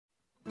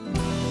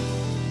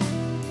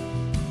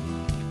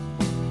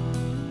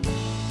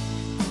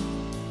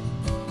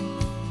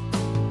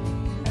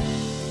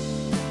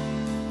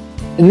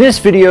In this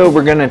video,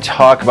 we're going to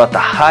talk about the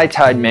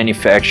Hightide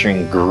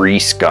manufacturing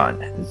grease gun.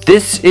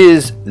 This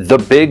is the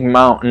big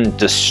mountain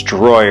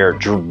destroyer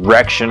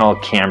directional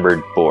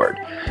cambered board.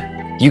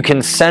 You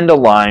can send a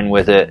line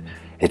with it.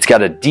 It's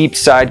got a deep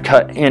side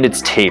cut and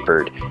it's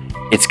tapered.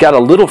 It's got a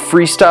little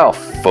freestyle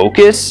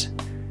focus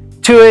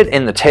to it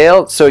in the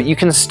tail, so you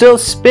can still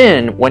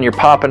spin when you're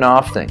popping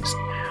off things.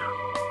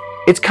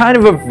 It's kind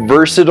of a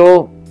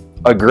versatile,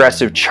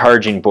 aggressive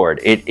charging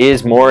board. It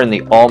is more in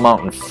the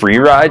all-mountain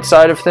freeride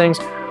side of things,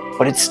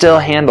 but it still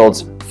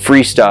handles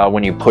freestyle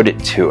when you put it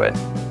to it.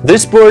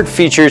 This board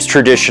features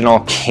traditional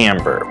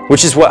camber,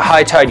 which is what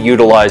Hightide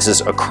utilizes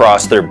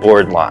across their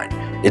board line.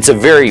 It's a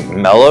very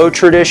mellow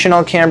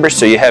traditional camber,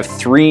 so you have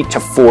 3 to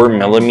 4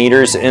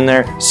 millimeters in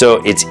there,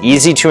 so it's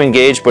easy to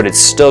engage, but it's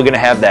still going to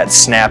have that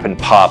snap and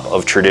pop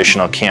of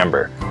traditional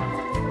camber.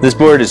 This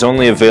board is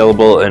only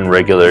available in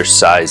regular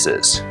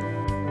sizes.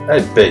 I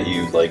bet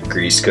you like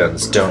grease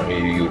guns, don't you,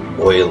 you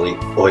oily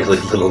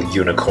little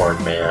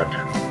unicorn man.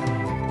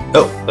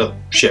 Oh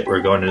shit,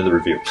 we're going into the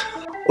review.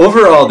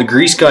 Overall, the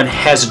grease gun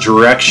has a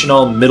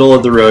directional,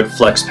 middle-of-the-road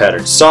flex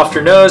pattern.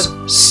 Softer nose,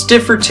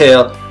 stiffer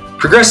tail.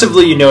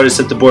 Progressively, you notice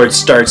that the board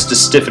starts to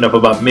stiffen up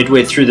about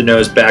midway through the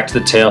nose back to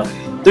the tail.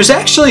 There's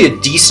actually a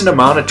decent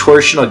amount of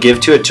torsional give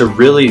to it to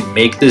really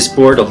make this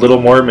board a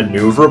little more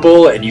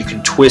maneuverable, and you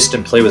can twist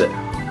and play with it.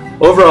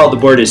 Overall, the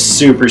board is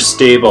super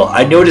stable.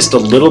 I noticed a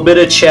little bit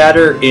of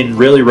chatter in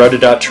really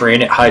rutted out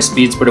terrain at high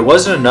speeds, but it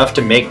wasn't enough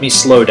to make me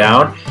slow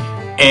down,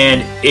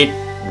 and it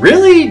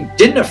really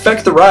didn't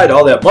affect the ride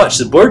all that much.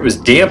 The board was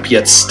damp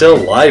yet still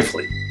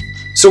lively.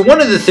 So one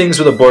of the things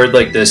with a board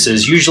like this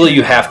is usually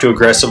you have to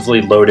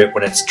aggressively load it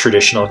when it's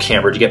traditional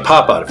camber to get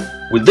pop out of it.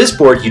 With this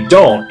board you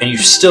don't, and you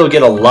still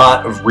get a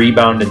lot of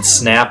rebound and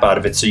snap out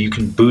of it, so you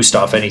can boost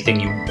off anything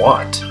you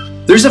want.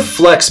 There's a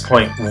flex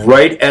point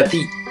right at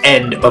the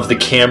end of the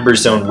camber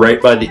zone,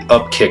 right by the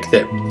up kick,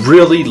 that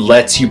really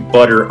lets you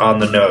butter on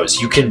the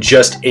nose. You can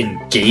just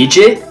engage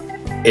it.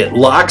 It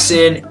locks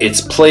in,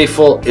 it's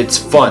playful, it's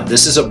fun.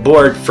 This is a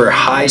board for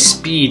high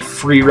speed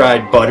free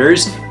ride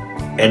butters,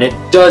 and it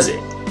does it.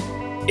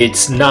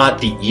 It's not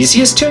the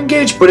easiest to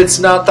engage, but it's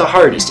not the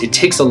hardest. It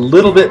takes a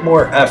little bit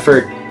more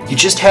effort. You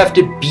just have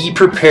to be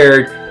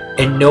prepared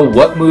and know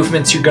what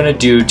movements you're going to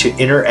do to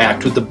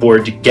interact with the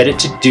board to get it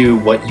to do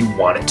what you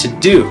want it to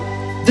do.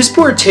 This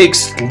board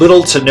takes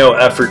little to no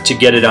effort to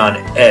get it on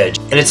edge,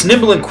 and it's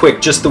nimble and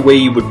quick just the way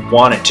you would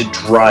want it to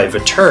drive a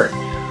turn.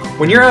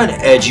 When you're on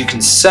edge, you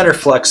can center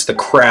flex the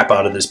crap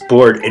out of this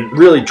board and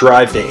really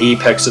drive the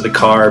apex of the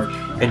carve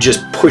and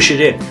just push it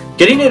in.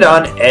 Getting it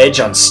on edge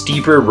on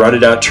steeper,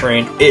 rutted out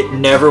terrain, it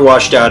never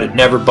washed out, it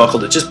never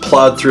buckled, it just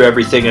plowed through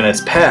everything in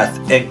its path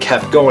and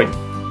kept going.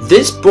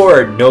 This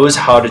board knows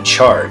how to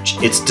charge.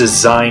 It's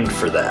designed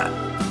for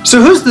that.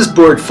 So who's this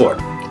board for?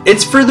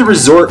 It's for the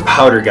resort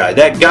powder guy,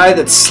 that guy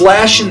that's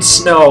slashing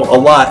snow a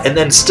lot and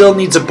then still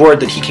needs a board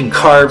that he can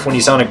carve when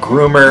he's on a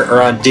groomer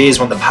or on days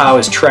when the POW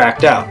is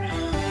tracked out.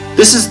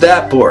 This is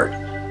that board,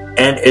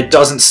 and it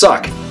doesn't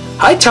suck.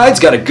 Hightide's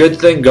got a good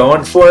thing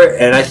going for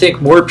it, and I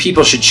think more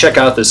people should check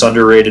out this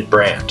underrated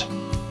brand.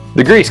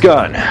 The grease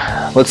gun.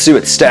 Let's see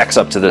what stacks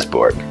up to this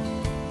board.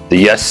 The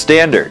Yes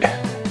Standard.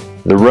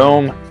 The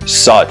Rome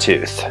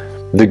Sawtooth.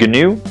 The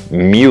GNU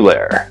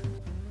Mueller.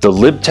 The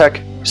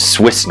Libtech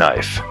Swiss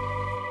Knife.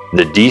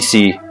 The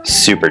DC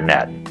Super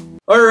Net.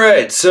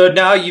 Alright, so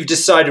now you've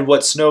decided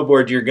what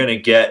snowboard you're going to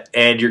get,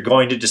 and you're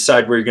going to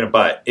decide where you're going to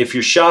buy it. If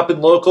you're shopping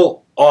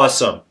local,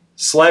 awesome.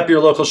 Slap your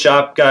local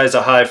shop guys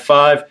a high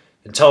five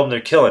and tell them they're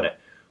killing it.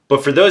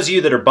 But for those of you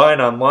that are buying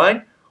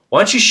online, why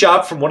don't you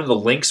shop from one of the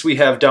links we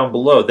have down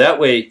below? That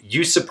way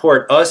you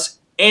support us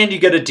and you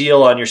get a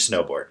deal on your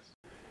snowboard.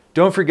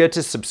 Don't forget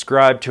to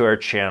subscribe to our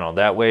channel.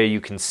 That way you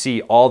can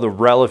see all the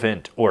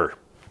relevant or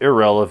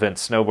irrelevant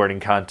snowboarding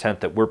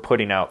content that we're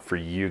putting out for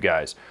you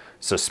guys.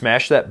 So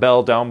smash that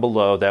bell down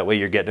below. That way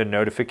you're getting a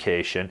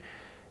notification.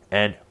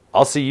 And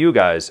I'll see you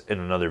guys in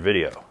another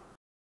video.